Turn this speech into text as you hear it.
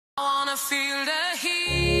wanna feel the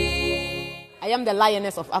heat. I am the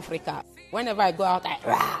lioness of Africa. Whenever I go out, I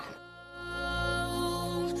rah.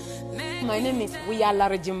 My name is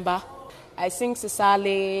Wiyala Rejimba. I sing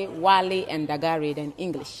Sisale, Wale, and Dagare in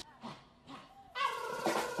English.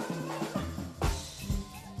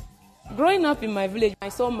 Growing up in my village, I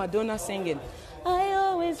saw Madonna singing, I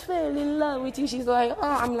always fell in love with you. She's like,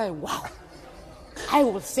 oh, I'm like, wow, I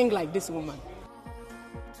will sing like this woman.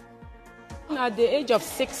 At the age of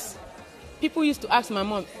 6, people used to ask my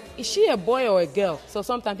mom, is she a boy or a girl? So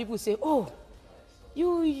sometimes people say, oh,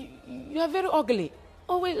 you are very ugly.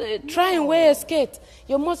 Always try and wear a skirt.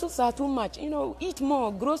 Your muscles are too much. Eat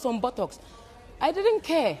more, grow some buttocks. I didn't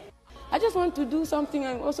care. I just want to do something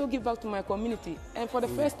and also give back to my community. And for the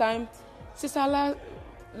first time, Sisala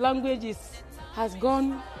language has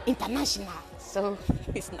gone international. So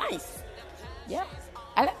it's nice. Yeah,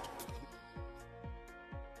 I like it.